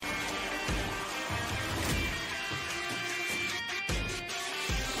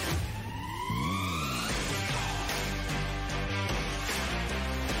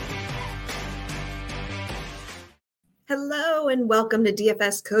Hello and welcome to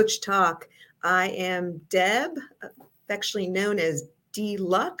DFS Coach Talk. I am Deb, affectionately known as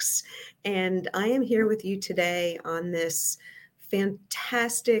Deluxe, and I am here with you today on this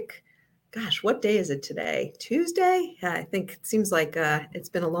fantastic, what day is it today? Tuesday? Yeah, I think it seems like it's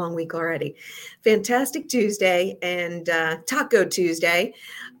been a long week already. Fantastic Tuesday and Taco Tuesday.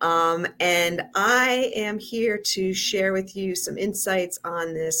 And I am here to share with you some insights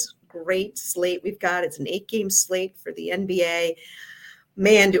on this great slate we've got. It's an 8-game slate for the NBA.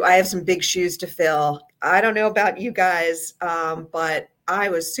 Man, do I have some big shoes to fill. I don't know about you guys, but I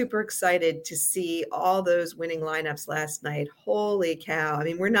was super excited to see all those winning lineups last night. Holy cow. I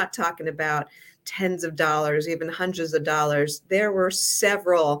mean, we're not talking about tens of dollars, even hundreds of dollars. There were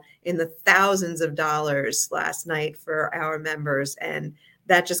several in the thousands of dollars last night for our members, and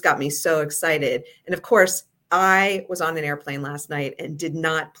that just got me so excited. And of course, I was on an airplane last night and did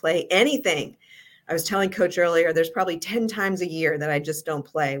not play anything. I was telling Coach earlier, there's probably 10 times a year that I just don't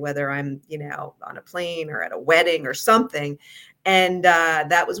play, whether I'm, on a plane or at a wedding or something. And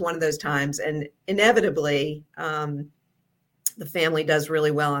that was one of those times. And inevitably, the family does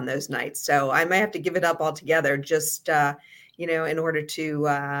really well on those nights. So I might have to give it up altogether just, in order to,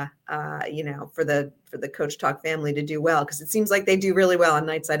 for the Coach Talk family to do well, because it seems like they do really well on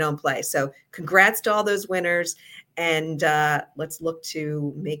nights I don't play. So congrats to all those winners. And let's look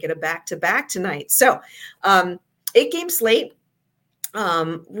to make it a back-to-back tonight. So 8-game slate.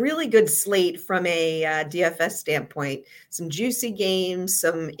 Really good slate from a DFS standpoint. Some juicy games,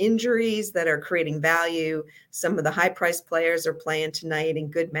 some injuries that are creating value. Some of the high-priced players are playing tonight in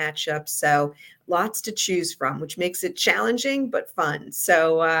good matchups. So lots to choose from, which makes it challenging but fun.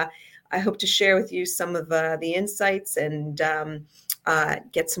 So I hope to share with you some of the insights and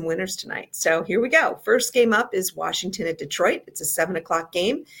get some winners tonight. So here we go. First game up is Washington at Detroit. It's a 7:00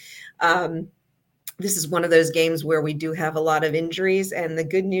 game. This is one of those games where we do have a lot of injuries. And the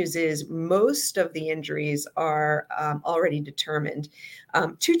good news is most of the injuries are already determined.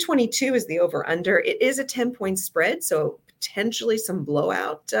 222 is the over-under. It is a 10-point spread, so potentially some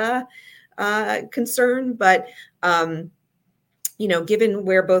blowout concern. But, given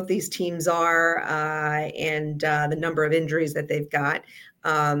where both these teams are and the number of injuries that they've got,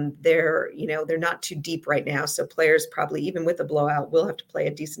 they're not too deep right now. So players probably, even with a blowout, will have to play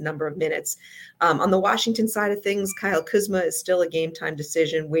a decent number of minutes. On the Washington side of things, Kyle Kuzma is still a game time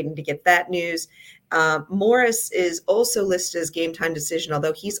decision, waiting to get that news. Morris is also listed as game time decision,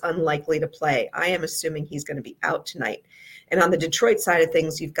 although he's unlikely to play. I am assuming he's going to be out tonight. And on the Detroit side of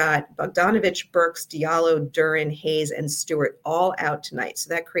things, you've got Bogdanovich, Burks, Diallo, Duren, Hayes, and Stewart all out tonight. So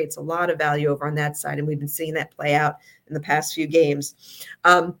that creates a lot of value over on that side, and we've been seeing that play out in the past few games.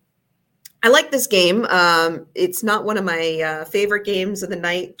 I like this game. It's not one of my favorite games of the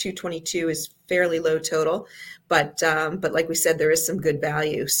night. 222 is fairly low total, but like we said, there is some good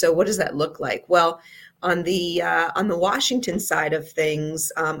value. So what does that look like? Well, on the Washington side of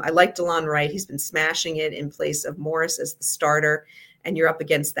things, I like DeLon Wright. He's been smashing it in place of Morris as the starter, and you're up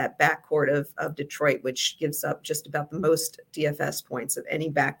against that backcourt of Detroit, which gives up just about the most DFS points of any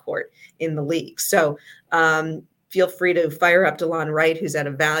backcourt in the league. So feel free to fire up DeLon Wright, who's at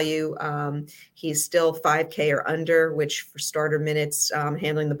a value. He's still 5K or under, which for starter minutes,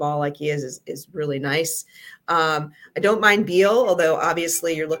 handling the ball like he is really nice. I don't mind Beal, although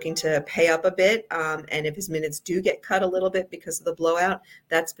obviously you're looking to pay up a bit. And if his minutes do get cut a little bit because of the blowout,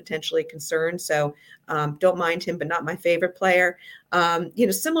 that's potentially a concern. So don't mind him, but not my favorite player.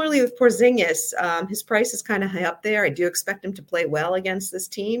 Similarly with Porzingis, his price is kind of high up there. I do expect him to play well against this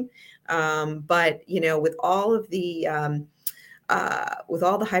team. But with all of the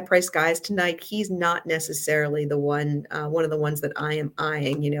high priced guys tonight, he's not necessarily the one of the ones that I am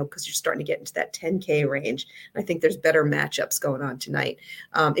eyeing, because you're starting to get into that 10K range. I think there's better matchups going on tonight.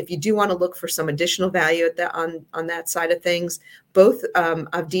 If you do want to look for some additional value on that side of things, both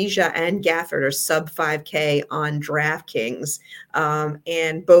Avdija and Gafford are sub 5K on DraftKings,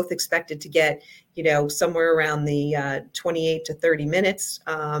 and both expected to get somewhere around the 28 to 30 minutes,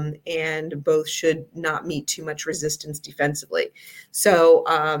 and both should not meet too much resistance defensively. So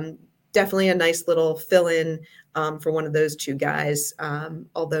definitely a nice little fill-in for one of those two guys,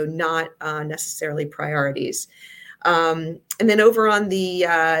 although not necessarily priorities. And then over on the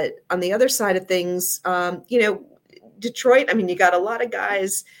other side of things, Detroit, you got a lot of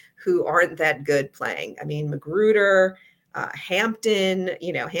guys who aren't that good playing. Magruder, Hampton,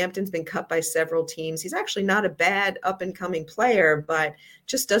 Hampton's been cut by several teams. He's actually not a bad up and coming player, but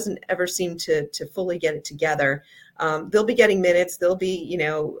just doesn't ever seem to fully get it together. They'll be getting minutes. They'll be,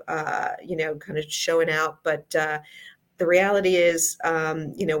 kind of showing out, but the reality is,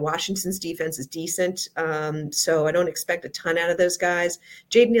 Washington's defense is decent. So I don't expect a ton out of those guys.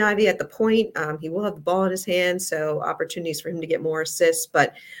 Jaden Ivey at the point, he will have the ball in his hand, so opportunities for him to get more assists.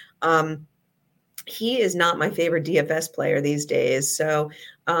 But he is not my favorite DFS player these days. So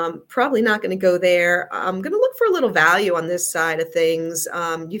probably not going to go there. I'm going to look for a little value on this side of things.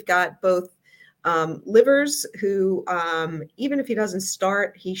 You've got both Livers, who, even if he doesn't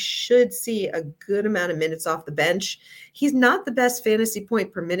start, he should see a good amount of minutes off the bench. He's not the best fantasy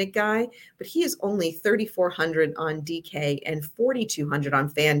point per minute guy, but he is only 3,400 on DK and 4,200 on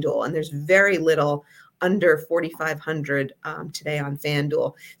FanDuel. And there's very little under 4,500 today on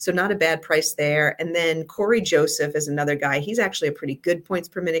FanDuel. So not a bad price there. And then Corey Joseph is another guy. He's actually a pretty good points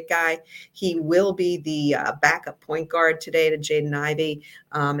per minute guy. He will be the backup point guard today to Jaden Ivey.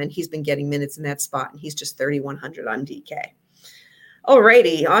 And he's been getting minutes in that spot. And he's just 3,100 on DK.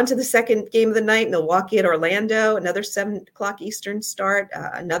 Alrighty, on to the second game of the night, Milwaukee at Orlando, another 7 o'clock Eastern start,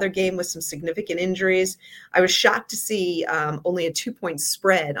 another game with some significant injuries. I was shocked to see only a 2-point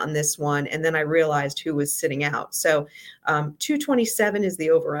spread on this one, and then I realized who was sitting out. So 227 is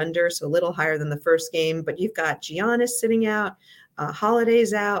the over-under, so a little higher than the first game, but you've got Giannis sitting out,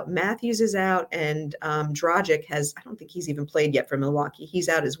 Holiday's out, Matthews is out, and Dragic I don't think he's even played yet for Milwaukee. He's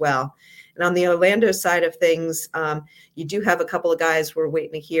out as well. And on the Orlando side of things, you do have a couple of guys we're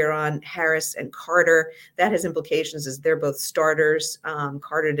waiting to hear on, Harris and Carter. That has implications as they're both starters.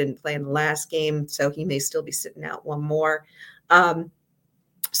 Carter didn't play in the last game, so he may still be sitting out one more.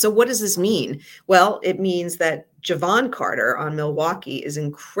 So what does this mean? Well, it means that Javon Carter on Milwaukee is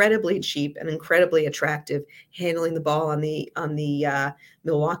incredibly cheap and incredibly attractive, handling the ball on the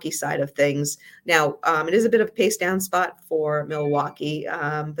Milwaukee side of things. Now, it is a bit of a pace down spot for Milwaukee,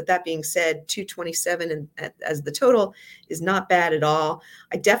 but that being said, 227 as the total is not bad at all.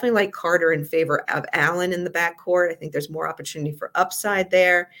 I definitely like Carter in favor of Allen in the backcourt. I think there's more opportunity for upside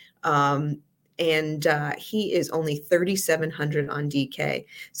there. And he is only 3,700 on DK.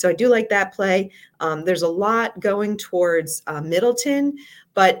 So I do like that play. There's a lot going towards Middleton,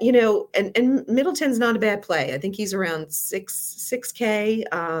 but, and Middleton's not a bad play. I think he's around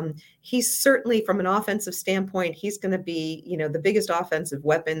 6K. He's certainly, from an offensive standpoint, he's going to be, the biggest offensive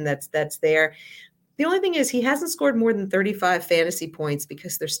weapon that's there. The only thing is he hasn't scored more than 35 fantasy points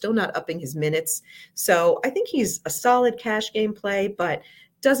because they're still not upping his minutes. So I think he's a solid cash game play, but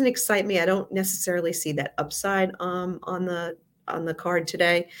doesn't excite me. I don't necessarily see that upside on the card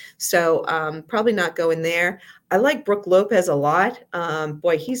today. So probably not going there. I like Brook Lopez a lot.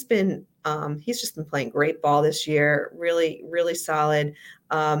 He's just been playing great ball this year. Really, really solid.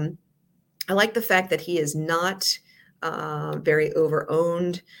 I like the fact that he is not very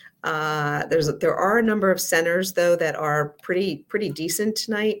over-owned. There are a number of centers though that are pretty decent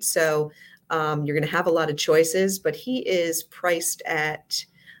tonight. So you're going to have a lot of choices, but he is priced at,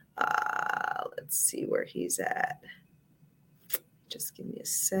 let's see where he's at. Just give me a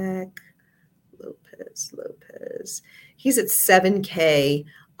sec. Lopez. He's at 7K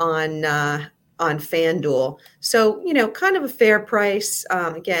on FanDuel. So, kind of a fair price.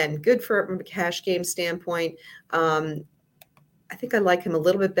 Again, good from a cash game standpoint. I think I like him a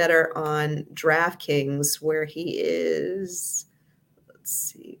little bit better on DraftKings where he is, let's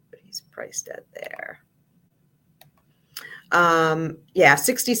see what he's priced at there.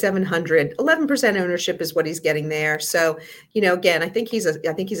 6,700, 11% ownership is what he's getting there. So, again, I think he's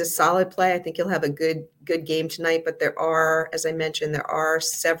a solid play. I think he'll have a good game tonight, but there are, as I mentioned,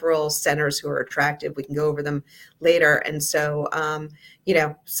 several centers who are attractive. We can go over them later. And so,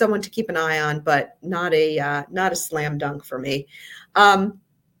 someone to keep an eye on, but not a slam dunk for me. On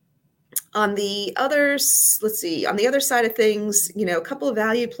the others, let's see, on the other side of things, a couple of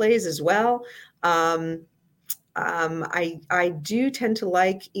value plays as well. I do tend to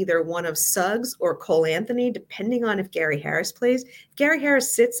like either one of Suggs or Cole Anthony, depending on if Gary Harris plays. If Gary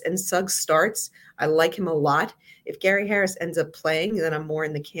Harris sits and Suggs starts, I like him a lot. If Gary Harris ends up playing, then I'm more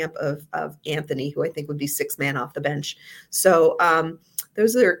in the camp of Anthony, who I think would be sixth man off the bench. So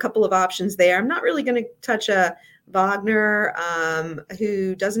those are a couple of options there. I'm not really going to touch a Wagner,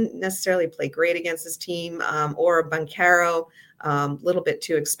 who doesn't necessarily play great against this team, or a Banchero, a little bit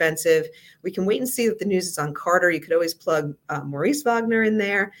too expensive. We can wait and see what the news is on Carter. You could always plug Maurice Wagner in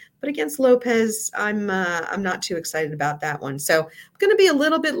there, but against Lopez, I'm not too excited about that one. So I'm going to be a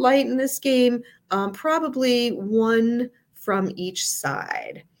little bit light in this game, probably one from each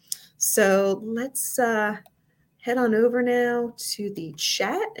side. So let's head on over now to the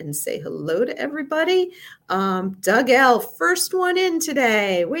chat and say hello to everybody. Doug L., first one in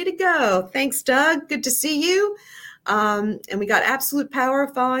today. Way to go. Thanks, Doug. Good to see you. And we got Absolute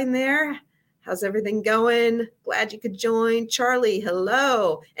Power following there. How's everything going? Glad you could join. Charlie,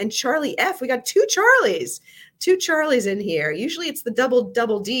 hello. And Charlie F. We got two Charlies in here. Usually it's the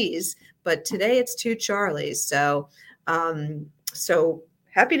double D's, but today it's two Charlies. So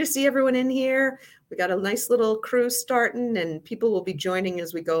happy to see everyone in here. We got a nice little crew starting, and people will be joining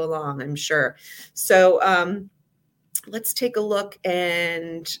as we go along, I'm sure. So let's take a look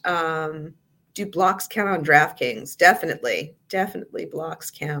and do blocks count on DraftKings? Definitely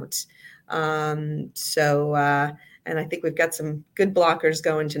blocks count. And I think we've got some good blockers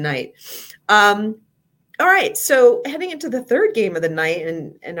going tonight. All right, so heading into the third game of the night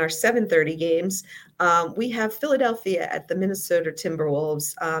and our 7:30 games, we have Philadelphia at the Minnesota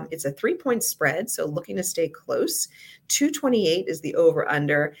Timberwolves. It's a 3-point spread, so looking to stay close. 228 is the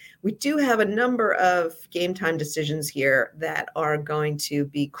over-under. We do have a number of game time decisions here that are going to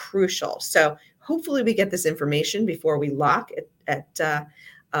be crucial. So hopefully we get this information before we lock at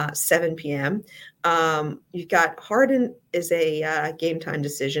 7 p.m. You got Harden is a game time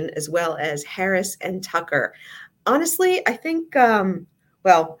decision, as well as Harris and Tucker. Honestly, I think, I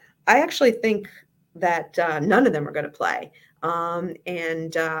actually think that none of them are going to play. I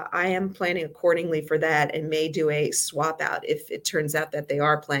am planning accordingly for that and may do a swap out if it turns out that they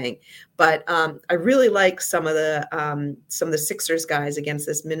are playing. But I really like some of the Sixers guys against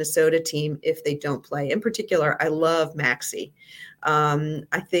this Minnesota team if they don't play. In particular, I love Maxey.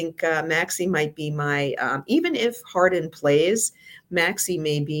 I think Maxey might be my even if Harden plays, Maxey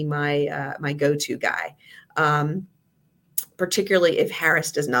may be my go-to guy. Particularly if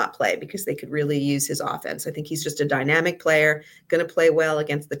Harris does not play, because they could really use his offense. I think he's just a dynamic player, going to play well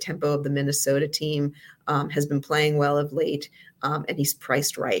against the tempo of the Minnesota team, has been playing well of late, and he's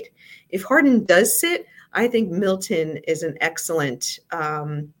priced right. If Harden does sit, I think Milton is an excellent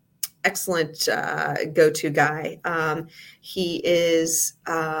go-to guy. He is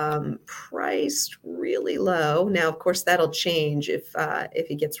priced really low. Now, of course, that'll change if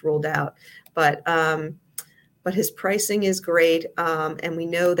he gets ruled out, but his pricing is great, and we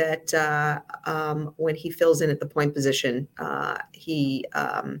know that when he fills in at the point position, he's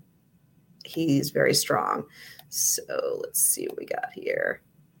very strong. So let's see what we got here.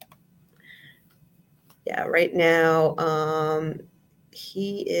 Yeah, right now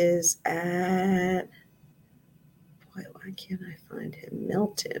he is at. Why can't I find him?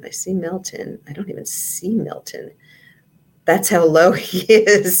 Milton. I see Milton. I don't even see Milton. That's how low he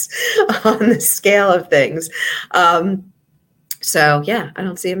is on the scale of things. So yeah, I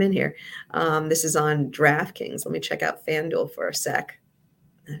don't see him in here. This is on DraftKings. Let me check out FanDuel for a sec.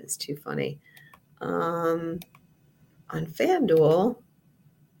 That is too funny. On FanDuel,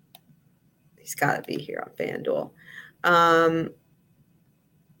 he's got to be here on FanDuel.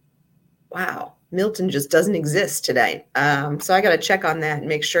 Wow. Milton just doesn't exist today. So I got to check on that and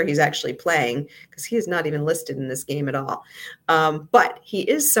make sure he's actually playing, because he is not even listed in this game at all. But he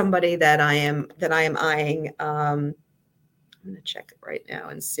is somebody that I am eyeing. I'm going to check it right now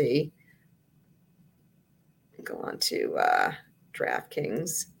and see. Go on to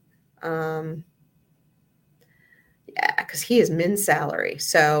DraftKings. Yeah, because he is min salary.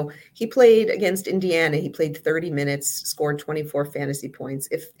 So he played against Indiana. He played 30 minutes, scored 24 fantasy points.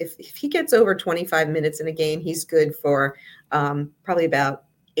 If he gets over 25 minutes in a game, he's good for probably about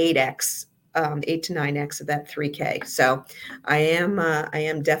 8x, 8 to 9x of that 3K. So I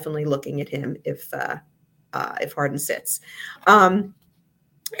am definitely looking at him if Harden sits.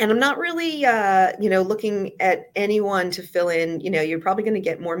 And I'm not really, looking at anyone to fill in. You're probably going to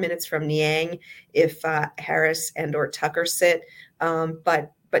get more minutes from Niang if Harris and or Tucker sit.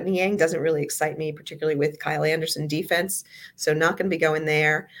 But Niang doesn't really excite me, particularly with Kyle Anderson defense. So not going to be going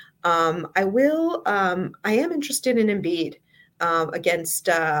there. I am interested in Embiid against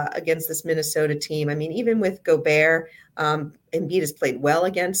this Minnesota team. I mean, even with Gobert, Embiid has played well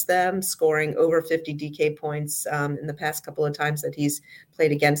against them, scoring over 50 DK points in the past couple of times that he's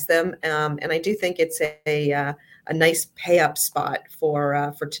played against them. And I do think it's a nice pay up spot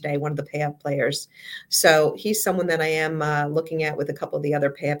for today, one of the pay up players. So he's someone that I am looking at with a couple of the other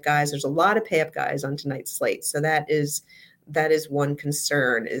pay up guys. There's a lot of pay up guys on tonight's slate. So that is one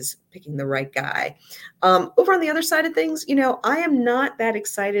concern, is picking the right guy. Over on the other side of things, I am not that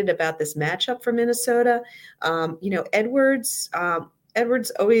excited about this matchup for Minnesota. Edwards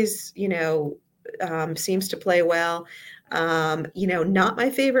always, seems to play well. Not my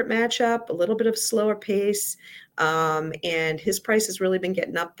favorite matchup, a little bit of slower pace. And his price has really been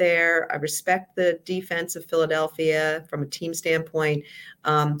getting up there. I respect the defense of Philadelphia from a team standpoint.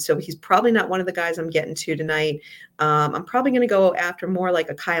 So he's probably not one of the guys I'm getting to tonight. I'm probably going to go after more like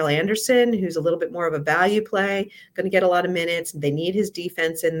a Kyle Anderson, who's a little bit more of a value play, going to get a lot of minutes. They need his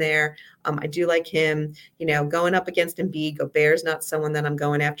defense in there. I do like him, going up against Embiid. Gobert's not someone that I'm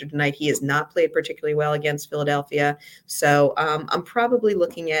going after tonight. He has not played particularly well against Philadelphia. So I'm probably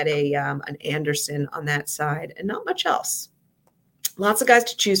looking at an Anderson on that side and not much else. Lots of guys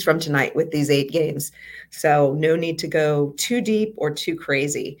to choose from tonight with these 8 games. So no need to go too deep or too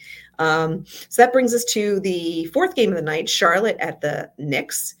crazy. So that brings us to the 4th game of the night, Charlotte at the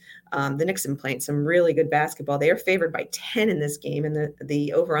Knicks. The Knicks have been playing some really good basketball. They are favored by 10 in this game, and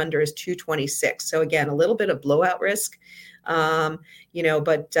the over-under is 226. So again, a little bit of blowout risk. But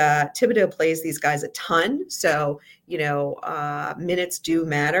Thibodeau plays these guys a ton. So, minutes do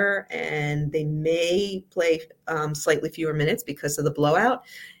matter, and they may play slightly fewer minutes because of the blowout.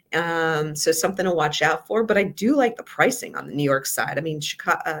 So something to watch out for. But I do like the pricing on the New York side. I mean,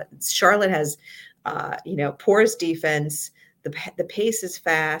 Charlotte has, porous defense. The pace is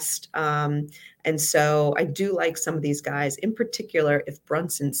fast. And so I do like some of these guys, in particular, if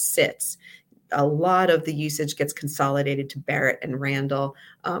Brunson sits. A lot of the usage gets consolidated to Barrett and Randall.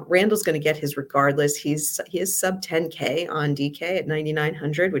 Randall's going to get his regardless. He is sub 10K on DK at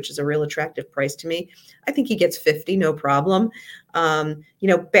 9,900, which is a real attractive price to me. I think he gets 50, no problem.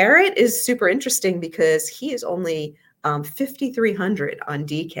 Barrett is super interesting because he is only 5,300 on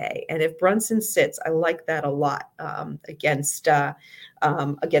DK. And if Brunson sits, I like that a lot against the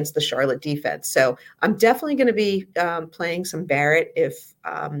Charlotte defense. So I'm definitely going to be playing some Barrett if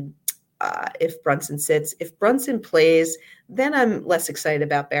Brunson sits. If Brunson plays, then I'm less excited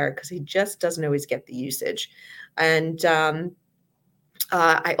about Barrett because he just doesn't always get the usage. And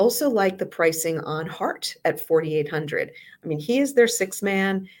I also like the pricing on Hart at 4,800. I mean, he is their 6th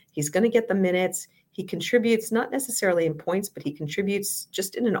man. He's going to get the minutes. He contributes not necessarily in points, but he contributes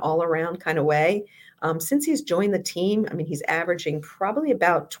just in an all-around kind of way. Since he's joined the team, I mean, he's averaging probably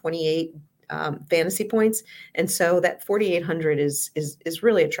about 28 fantasy points. And so that 4,800 is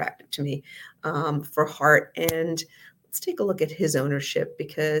really attractive to me for Hart. And let's take a look at his ownership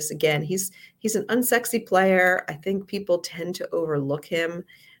because, again, he's an unsexy player. I think people tend to overlook him,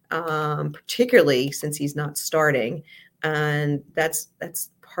 particularly since he's not starting. And that's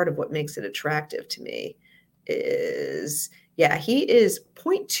part of what makes it attractive to me is, he is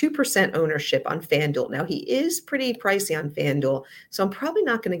 0.2% ownership on FanDuel. Now, he is pretty pricey on FanDuel, so I'm probably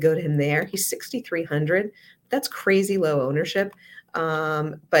not going to go to him there. He's 6,300. That's crazy low ownership.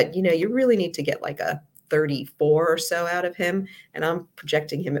 But, you really need to get like a 34 or so out of him, and I'm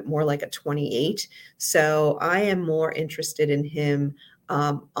projecting him at more like a 28. So I am more interested in him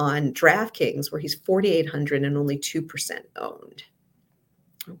on DraftKings, where he's 4,800 and only 2% owned.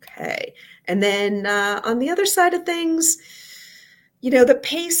 Okay. And then on the other side of things, the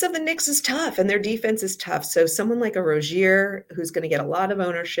pace of the Knicks is tough and their defense is tough. So someone like a Rozier, who's going to get a lot of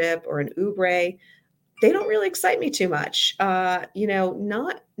ownership, or an Oubre, they don't really excite me too much. Not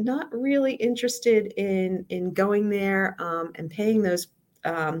really interested in going there and paying those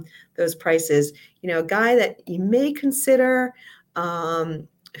prices. A guy that you may consider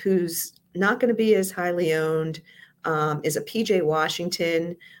who's not going to be as highly owned is a PJ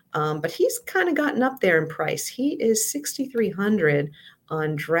Washington, but he's kind of gotten up there in price. He is 6,300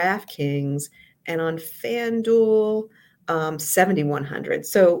 on DraftKings, and on FanDuel, 7,100.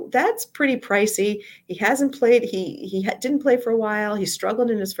 So that's pretty pricey. He hasn't played. He didn't play for a while. He struggled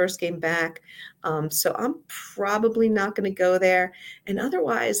in his first game back. So I'm probably not going to go there. And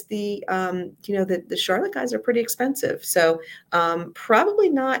otherwise, the Charlotte guys are pretty expensive. So probably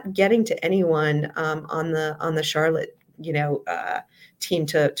not getting to anyone on the Charlotte team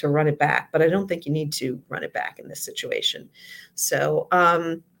to run it back. But I don't think you need to run it back in this situation. So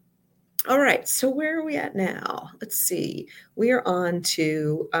all right, so where are we at now? Let's see. We are on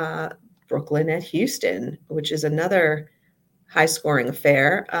to Brooklyn at Houston, which is another high-scoring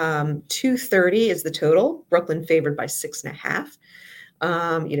affair. 230 is the total. Brooklyn favored by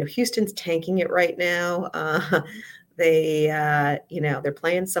 6.5. Houston's tanking it right now. They're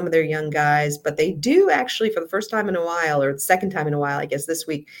playing some of their young guys, but they do actually, for the first time in a while, or the second time in a while, I guess this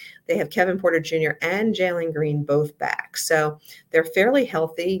week, they have Kevin Porter Jr. and Jalen Green both back. So they're fairly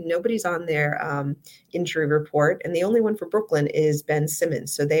healthy. Nobody's on their injury report. And the only one for Brooklyn is Ben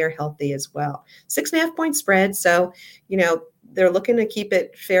Simmons. So they are healthy as well. 6.5 point spread. So, they're looking to keep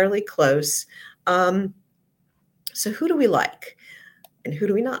it fairly close. So who do we like and who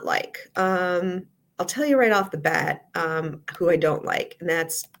do we not like? I'll tell you right off the bat who I don't like, and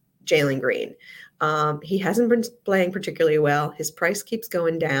that's Jalen Green. He hasn't been playing particularly well. His price keeps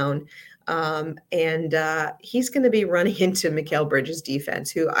going down. And he's going to be running into Mikal Bridges'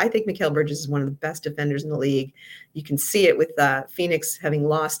 defense, who I think Mikal Bridges is one of the best defenders in the league. You can see it with Phoenix having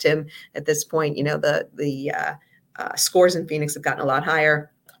lost him at this point. You know, the scores in Phoenix have gotten a lot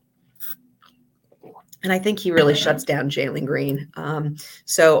higher. And I think he really shuts down Jalen Green.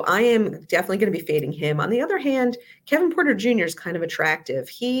 So I am definitely going to be fading him. On the other hand, Kevin Porter Jr. is kind of attractive.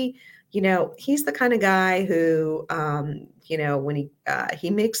 He's the kind of guy who, when he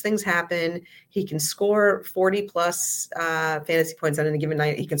makes things happen, he can score 40 plus fantasy points on any given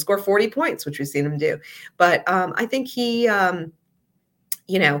night. He can score 40 points, which we've seen him do. But I think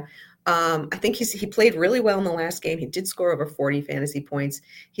I think he played really well in the last game. He did score over 40 fantasy points.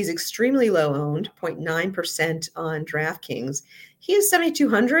 He's extremely low owned, 0.9% on DraftKings. He is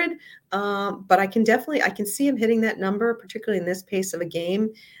 7,200, but I can see him hitting that number, particularly in this pace of a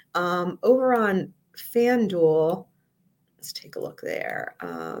game. Over on FanDuel, let's take a look there.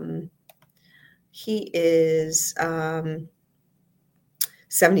 He is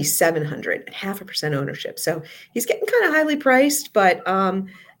 7,700 at 0.5% ownership. So he's getting kind of highly priced, but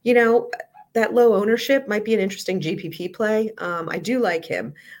that low ownership might be an interesting GPP play. I do like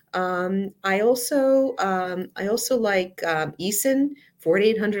him. I also like Eason,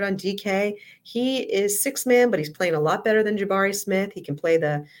 4,800 on DK. He is 6-man, but he's playing a lot better than Jabari Smith. He can play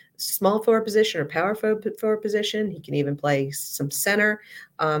the small forward position or power forward position. He can even play some center.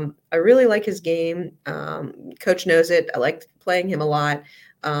 I really like his game. Coach knows it. I like playing him a lot.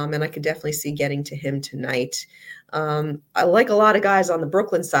 And I could definitely see getting to him tonight. I like a lot of guys on the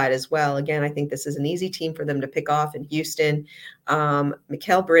Brooklyn side as well. Again, I think this is an easy team for them to pick off in Houston.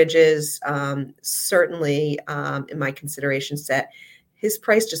 Mikal Bridges, certainly in my consideration set. His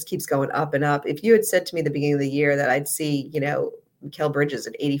price just keeps going up and up. If you had said to me at the beginning of the year that I'd see, Mikal Bridges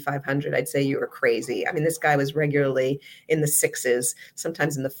at 8,500, I'd say you were crazy. I mean, this guy was regularly in the 6s,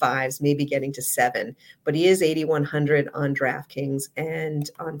 sometimes in the 5s, maybe getting to 7. But he is 8,100 on DraftKings, and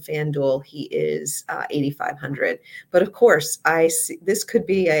on FanDuel he is 8,500. But of course, I see this could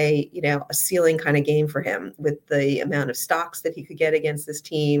be a ceiling kind of game for him with the amount of stocks that he could get against this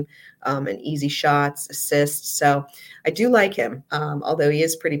team, and easy shots, assists. So I do like him, although he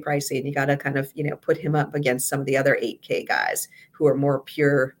is pretty pricey, and you got to kind of put him up against some of the other 8K guys who are more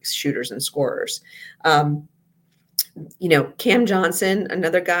pure shooters and scorers. Cam Johnson,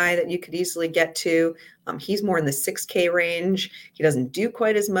 another guy that you could easily get to. He's more in the 6K range. He doesn't do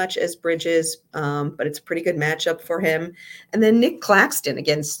quite as much as Bridges, but it's a pretty good matchup for him. And then Nick Claxton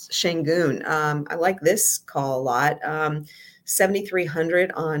against Şengün. I like this call a lot.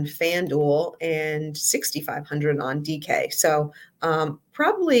 7,300 on FanDuel and 6,500 on DK. So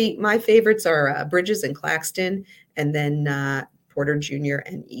probably my favorites are Bridges and Claxton, and then Porter Jr.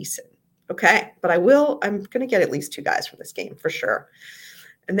 and Eason. Okay, but I'm going to get at least 2 guys for this game for sure.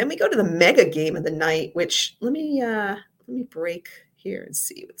 And then we go to the mega game of the night, which let me break here and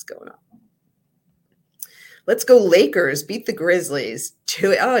see what's going on. Let's go Lakers beat the Grizzlies.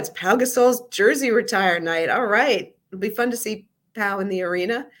 It's Pau Gasol's jersey retire night. All right, it'll be fun to see Pau in the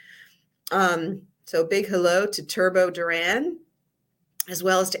arena. So big hello to Turbo Duran, as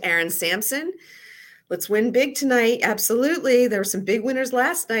well as to Aaron Sampson. Let's win big tonight. Absolutely. There were some big winners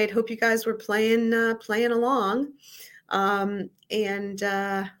last night. Hope you guys were playing along. Let's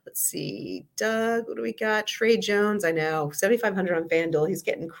see. Doug, what do we got? Trey Jones, I know. 7,500 on FanDuel. He's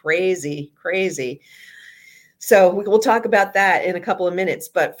getting crazy. So we'll talk about that in a couple of minutes.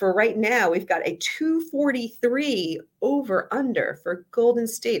 But for right now, we've got a 243 over under for Golden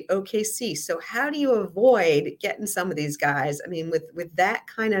State OKC. So how do you avoid getting some of these guys? I mean, with that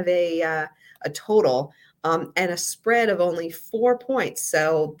kind of a total and a spread of only 4 points.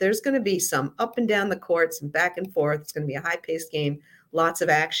 So there's going to be some up and down the court, some back and forth. It's going to be a high-paced game, lots of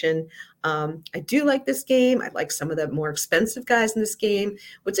action. I do like this game. I like some of the more expensive guys in this game.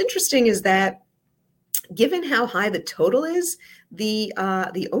 What's interesting is that given how high the total is, the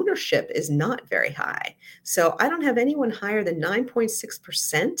ownership is not very high. So I don't have anyone higher than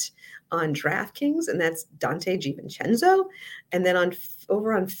 9.6% on DraftKings, and that's Dante DiVincenzo. And then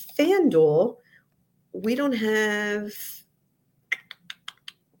over on FanDuel, we don't have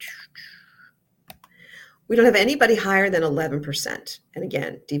anybody higher than 11%. And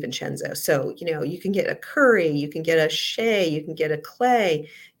again, DiVincenzo. So, you can get a Curry, you can get a Shea, you can get a Clay,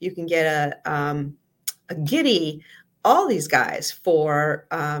 you can get a Giddey, all these guys for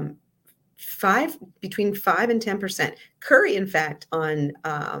between 5 and 10%. Curry, in fact, on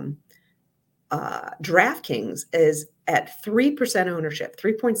DraftKings is at 3% ownership,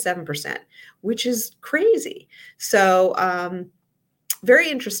 3.7%, which is crazy. So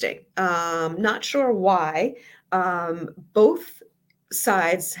very interesting. Not sure why. Both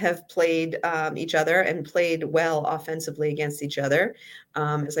sides have played each other and played well offensively against each other.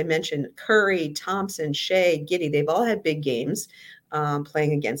 As I mentioned, Curry, Thompson, Shea, Giddey, they've all had big games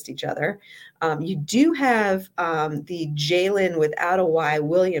playing against each other. You do have the Jalen without a Y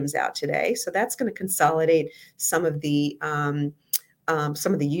Williams out today, so that's going to consolidate some of the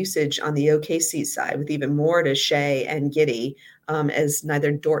usage on the OKC side, with even more to Shea and Giddey, as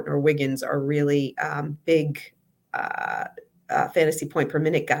neither Dort nor Wiggins are really big fantasy point per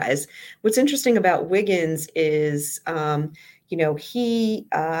minute guys. What's interesting about Wiggins is, he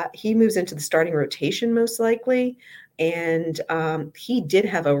moves into the starting rotation most likely. And he did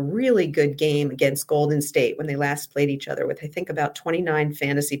have a really good game against Golden State when they last played each other, with, I think, about 29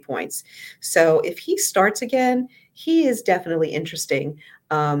 fantasy points. So if he starts again, he is definitely interesting.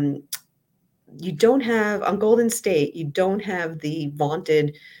 You don't have, on Golden State, you don't have the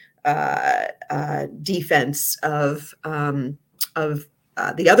vaunted defense of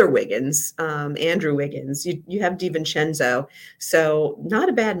the other Wiggins, Andrew Wiggins. You have DiVincenzo, so not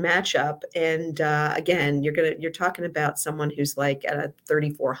a bad matchup. And again, you're talking about someone who's like at a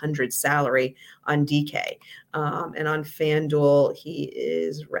 3,400 salary on DK, and on FanDuel he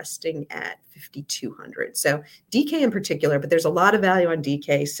is resting at 5,200. So DK in particular, but there's a lot of value on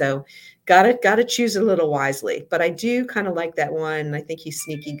DK, so gotta choose a little wisely. But I do kind of like that one. I think he's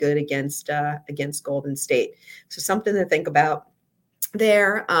sneaky good against Golden State, so something to think about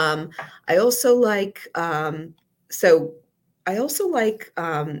there. I also like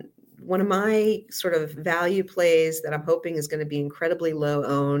one of my sort of value plays that I'm hoping is going to be incredibly low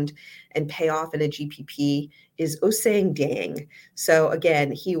owned and pay off in a GPP is Osang Dang. So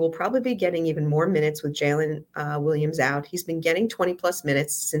again, he will probably be getting even more minutes with Jalen Williams out. He's been getting 20 plus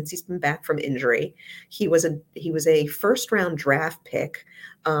minutes since he's been back from injury. He was a first round draft pick,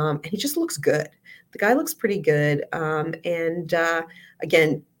 and he just looks good. The guy looks pretty good. And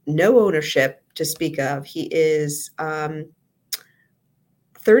again, no ownership to speak of. He is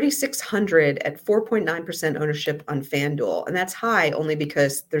 3,600 at 4.9% ownership on FanDuel. And that's high only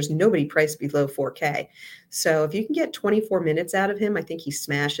because there's nobody priced below 4K. So if you can get 24 minutes out of him, I think he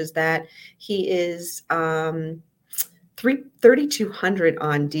smashes that. He is 3,200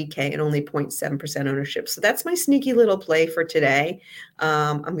 on DK and only 0.7% ownership. So that's my sneaky little play for today.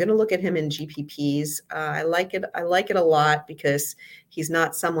 I'm going to look at him in GPPs. I like it. I like it a lot because he's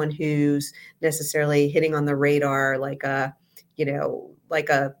not someone who's necessarily hitting on the radar like a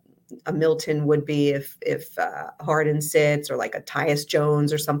Milton would be if Harden sits, or like a Tyus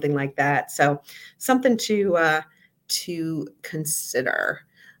Jones or something like that. So something to consider.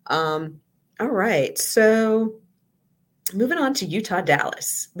 All right. So moving on to Utah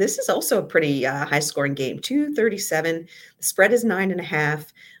Dallas. This is also a pretty high scoring game, 237. The spread is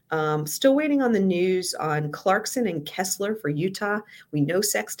 9.5. Still waiting on the news on Clarkson and Kessler for Utah. We know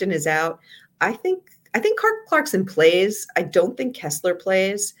Sexton is out. I think Clarkson plays. I don't think Kessler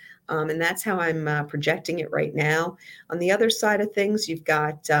plays. And that's how I'm projecting it right now. On the other side of things, you've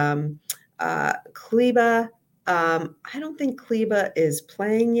got Kleber. I don't think Kleber is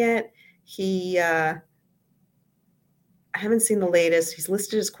playing yet. I haven't seen the latest. He's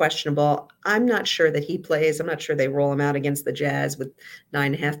listed as questionable. I'm not sure that he plays. I'm not sure they roll him out against the Jazz with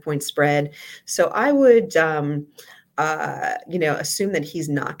 9.5 point spread. So I would, assume that he's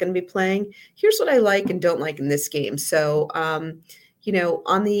not going to be playing. Here's what I like and don't like in this game. So, on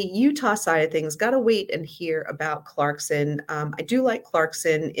the Utah side of things, got to wait and hear about Clarkson. I do like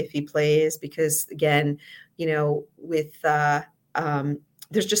Clarkson if he plays because, again, there's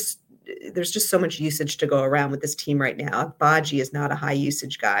just so much usage to go around with this team right now. Baji is not a high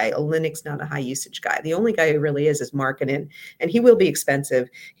usage guy. Olynyk's not a high usage guy. The only guy who really is Markkanen, and he will be expensive.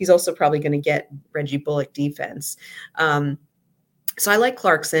 He's also probably going to get Reggie Bullock defense. So I like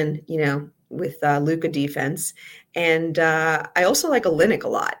Clarkson, with Luka defense. And I also like Olynyk a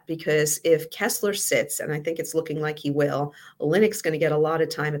lot because if Kessler sits, and I think it's looking like he will, Olynyk's going to get a lot of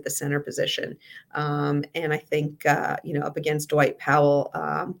time at the center position. And I think, up against Dwight Powell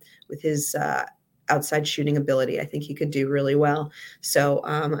with his outside shooting ability, I think he could do really well. So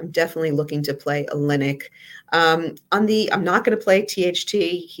I'm definitely looking to play Olynyk. I'm not going to play THT.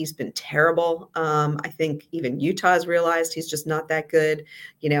 He's been terrible. I think even Utah's realized he's just not that good.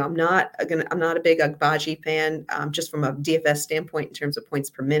 I'm not a big Agbaji fan, just from a DFS standpoint in terms of points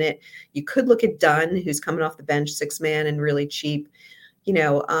per minute. You could look at Dunn, who's coming off the bench, 6-man and really cheap,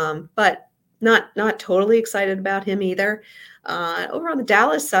 but Not totally excited about him either. Over on the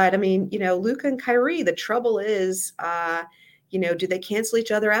Dallas side, I mean, Luka and Kyrie, the trouble is, do they cancel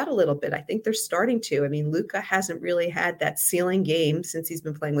each other out a little bit? I think they're starting to. I mean, Luka hasn't really had that ceiling game since he's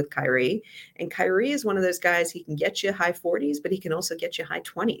been playing with Kyrie. And Kyrie is one of those guys, he can get you high 40s, but he can also get you high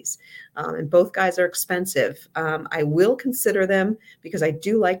 20s. And both guys are expensive. I will consider them because I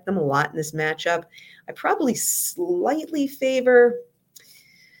do like them a lot in this matchup. I probably slightly favor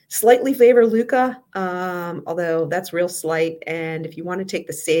Luka, although that's real slight. And if you want to take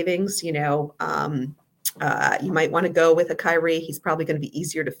the savings, you might want to go with a Kyrie. He's probably going to be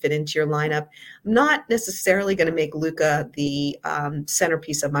easier to fit into your lineup. I'm not necessarily going to make Luka the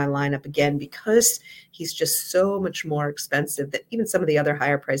centerpiece of my lineup again because he's just so much more expensive than even some of the other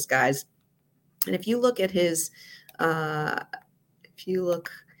higher priced guys. And if you look at his,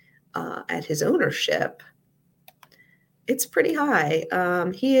 ownership, it's pretty high.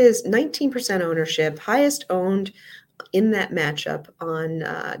 He is 19% ownership, highest owned in that matchup on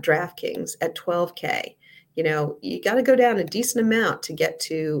DraftKings at 12K. You got to go down a decent amount to get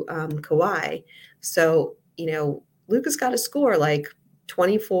to Kawhi. So, Luka's got to score like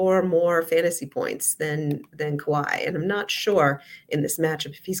 24 more fantasy points than Kawhi. And I'm not sure in this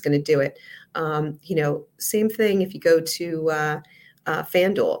matchup if he's going to do it. Same thing if you go to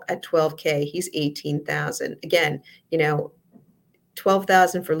FanDuel at 12K, he's 18,000. Again,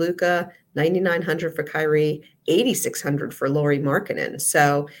 12,000 for Luka, 9,900 for Kyrie, 8,600 for Lauri Markkanen.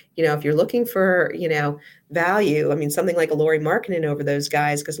 So, if you're looking for, value, I mean, something like a Lauri Markkanen over those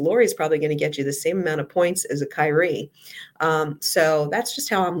guys, because Lauri's probably going to get you the same amount of points as a Kyrie. So that's just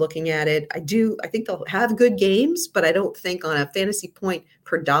how I'm looking at it. I think they'll have good games, but I don't think on a fantasy point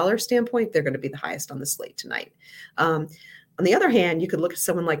per dollar standpoint, they're going to be the highest on the slate tonight. On the other hand, you could look at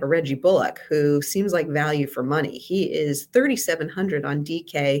someone like a Reggie Bullock, who seems like value for money. He is 3,700 on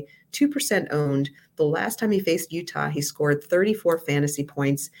DK, 2% owned. The last time he faced Utah, he scored 34 fantasy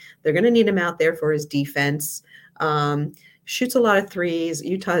points. They're going to need him out there for his defense. Shoots a lot of threes.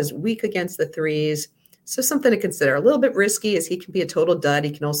 Utah is weak against the threes. So something to consider. A little bit risky as he can be a total dud.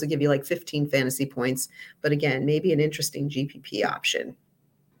 He can also give you like 15 fantasy points. But again, maybe an interesting GPP option.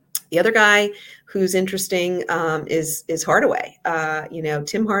 The other guy who's interesting is Hardaway.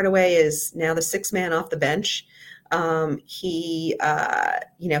 Tim Hardaway is now the sixth man off the bench. He's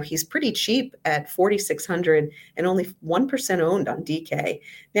pretty cheap at 4,600 and only 1% owned on DK.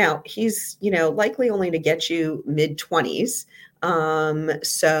 Now he's, likely only to get you mid 20s.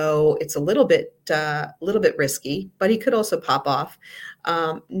 So it's a little bit risky, but he could also pop off.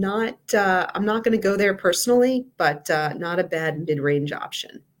 I'm not going to go there personally, but not a bad mid-range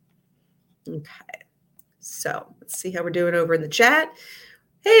option. Okay, so let's see how we're doing over in the chat.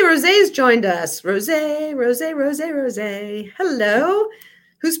 Hey, Rosé's joined us. Rosé. Hello.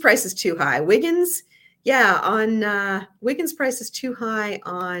 Whose price is too high? Wiggins? Yeah, on Wiggins' price is too high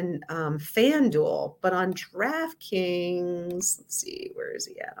on FanDuel, but on DraftKings, let's see, where is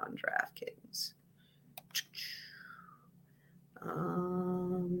he at on DraftKings?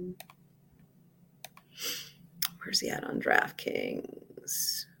 Where's he at on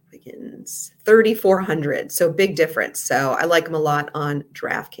DraftKings? Wiggins, 3,400. So big difference. So I like him a lot on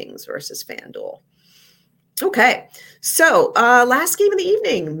DraftKings versus FanDuel. Okay. So last game of the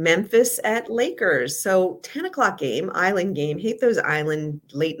evening, Memphis at Lakers. So 10 o'clock game, island game. Hate those island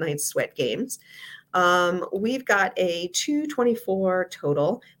late night sweat games. We've got a 224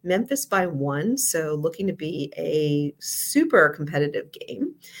 total, Memphis by 1. So looking to be a super competitive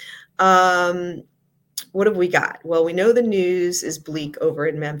game. What have we got? Well, we know the news is bleak over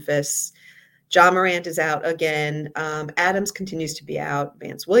in Memphis. Ja Morant is out again. Adams continues to be out.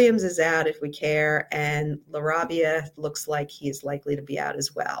 Vance Williams is out if we care. And LaRabia looks like he is likely to be out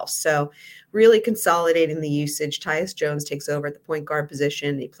as well. So really consolidating the usage. Tyus Jones takes over at the point guard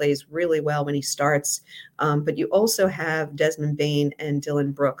position. He plays really well when he starts. But you also have Desmond Bane and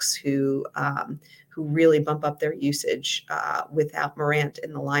Dylan Brooks who really bump up their usage without Morant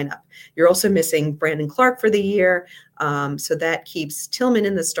in the lineup. You're also missing Brandon Clark for the year. So that keeps Tillman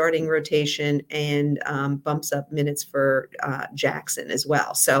in the starting rotation and bumps up minutes for Jackson as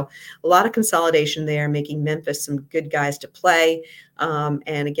well. So a lot of consolidation there, making Memphis some good guys to play.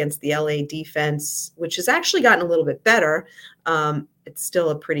 And against the LA defense, which has actually gotten a little bit better, it's still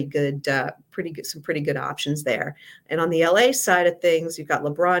a pretty good options there. And on the LA side of things, you've got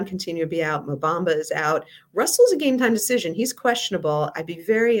LeBron continue to be out. Mo Bamba is out. Russell's a game time decision. He's questionable. I'd be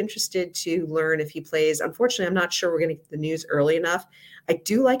very interested to learn if he plays. Unfortunately, I'm not sure we're going to get the news early enough. I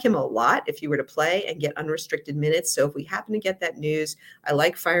do like him a lot if he were to play and get unrestricted minutes. So if we happen to get that news, I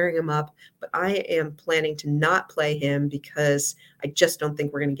like firing him up, but I am planning to not play him because I just don't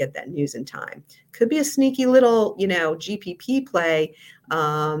think we're going to get that news in time. Could be a sneaky little, GPP play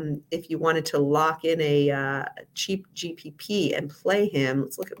if you wanted to lock in a cheap GPP and play him.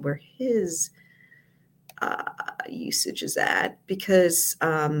 Let's look at where his usage is at, because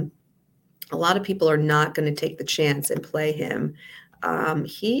a lot of people are not going to take the chance and play him.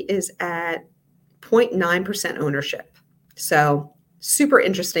 He is at 0.9% ownership. So super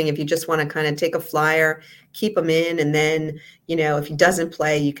interesting if you just want to kind of take a flyer, keep him in, and then, if he doesn't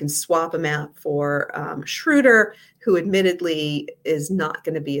play, you can swap him out for Schroeder, who admittedly is not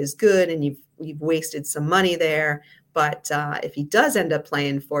going to be as good, and you've wasted some money there. But if he does end up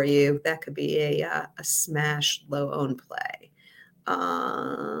playing for you, that could be a smash low-owned play.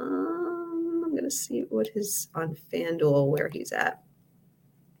 I'm going to see what his on FanDuel, where he's at.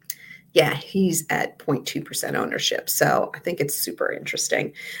 Yeah, he's at 0.2% ownership. So I think it's super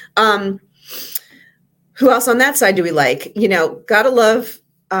interesting. Who else on that side do we like? Gotta love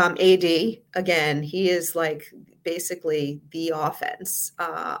AD. Again, he is like basically the offense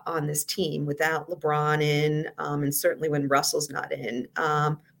on this team without LeBron in, and certainly when Russell's not in,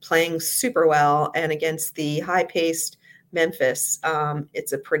 playing super well. And against the high-paced Memphis,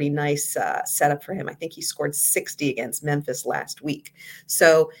 it's a pretty nice setup for him. I think he scored 60 against Memphis last week.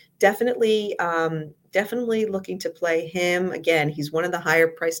 So definitely looking to play him. Again, he's one of the higher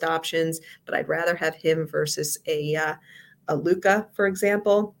priced options, but I'd rather have him versus a Luka, for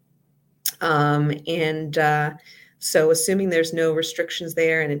example. So assuming there's no restrictions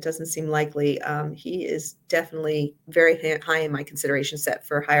there, and it doesn't seem likely, he is definitely very high in my consideration set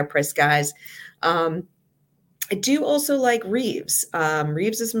for higher priced guys. I do also like Reeves.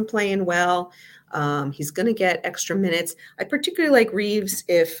 Reeves has been playing well. He's going to get extra minutes. I particularly like Reeves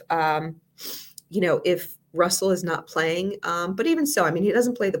if Russell is not playing. But even so, he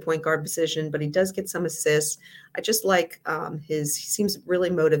doesn't play the point guard position, but he does get some assists. I just like he seems really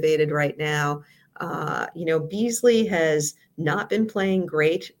motivated right now. Beasley has not been playing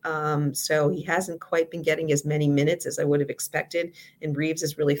great, so he hasn't quite been getting as many minutes as I would have expected. And Reeves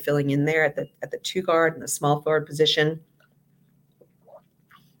is really filling in there at the two guard and the small forward position.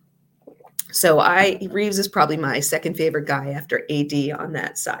 So Reeves is probably my second favorite guy after AD on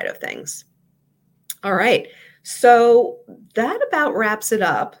that side of things. All right, so that about wraps it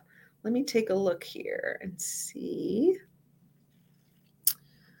up. Let me take a look here and see.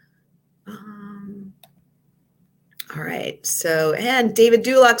 All right. So, and David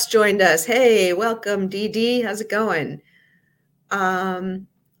Dulux joined us. Hey, welcome, DD. How's it going? All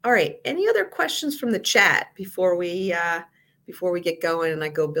right. Any other questions from the chat before we get going and I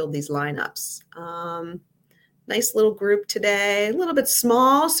go build these lineups? Nice little group today, a little bit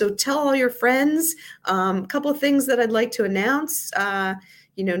small. So tell all your friends. A couple of things that I'd like to announce.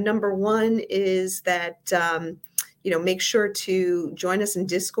 Number one is that make sure to join us in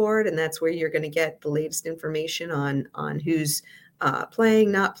Discord, and that's where you're going to get the latest information on who's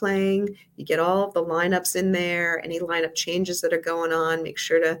playing, not playing. You get all of the lineups in there, any lineup changes that are going on. Make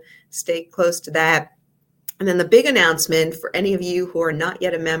sure to stay close to that. And then the big announcement for any of you who are not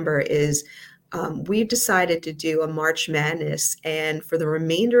yet a member is we've decided to do a March Madness, and for the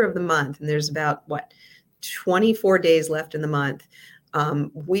remainder of the month, and there's about 24 days left in the month,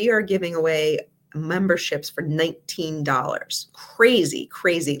 we are giving away memberships for $19.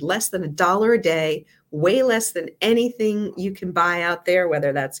 Crazy, less than $1 a day, way less than anything you can buy out there,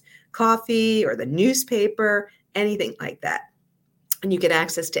 whether that's coffee or the newspaper, anything like that. And you get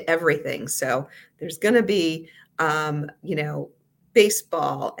access to everything. So there's going to be,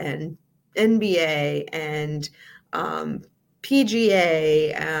 baseball and NBA and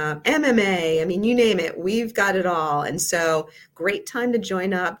PGA, MMA, you name it, we've got it all. And so great time to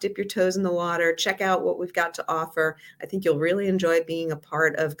join up, dip your toes in the water, check out what we've got to offer. I think you'll really enjoy being a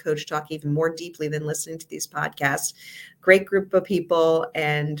part of Coach Talk even more deeply than listening to these podcasts. Great group of people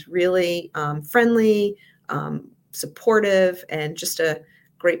and really friendly, supportive, and just a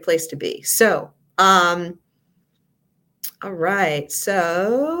great place to be. So, all right.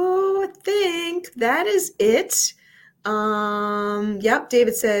 So I think that is it. Yep.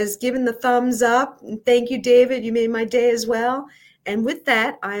 David says, given the thumbs up. Thank you, David. You made my day as well. And with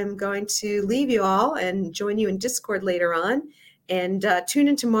that, I am going to leave you all and join you in Discord later on. And tune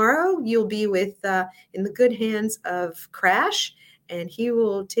in tomorrow. You'll be with in the good hands of Crash, and he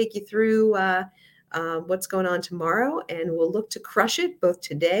will take you through what's going on tomorrow, and we'll look to crush it both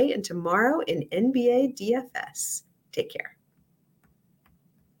today and tomorrow in NBA DFS. Take care.